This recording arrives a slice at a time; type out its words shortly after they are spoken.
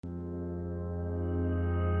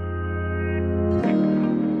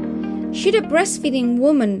Should a breastfeeding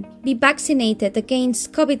woman be vaccinated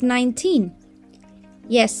against COVID-19?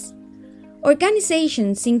 Yes.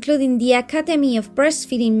 Organizations including the Academy of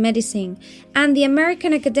Breastfeeding Medicine and the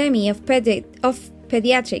American Academy of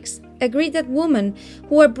Pediatrics agree that women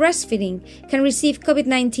who are breastfeeding can receive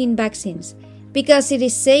COVID-19 vaccines because it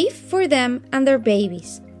is safe for them and their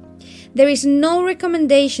babies. There is no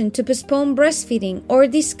recommendation to postpone breastfeeding or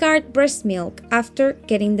discard breast milk after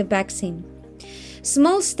getting the vaccine.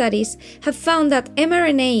 Small studies have found that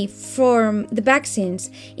mRNA from the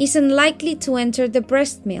vaccines is unlikely to enter the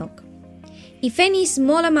breast milk. If any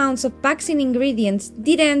small amounts of vaccine ingredients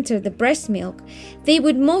did enter the breast milk, they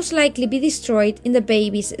would most likely be destroyed in the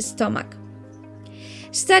baby's stomach.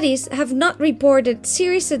 Studies have not reported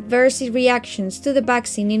serious adverse reactions to the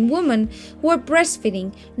vaccine in women who are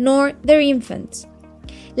breastfeeding nor their infants.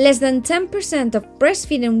 Less than 10% of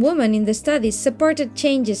breastfeeding women in the studies supported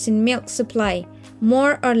changes in milk supply,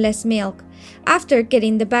 more or less milk, after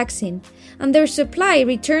getting the vaccine, and their supply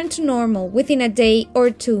returned to normal within a day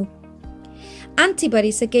or two.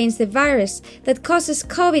 Antibodies against the virus that causes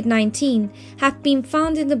COVID-19 have been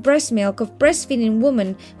found in the breast milk of breastfeeding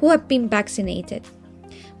women who have been vaccinated.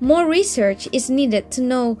 More research is needed to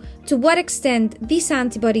know to what extent these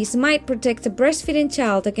antibodies might protect a breastfeeding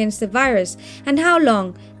child against the virus and how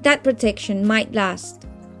long that protection might last.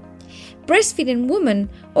 Breastfeeding women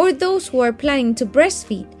or those who are planning to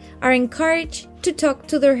breastfeed are encouraged to talk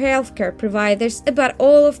to their healthcare providers about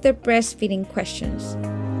all of their breastfeeding questions.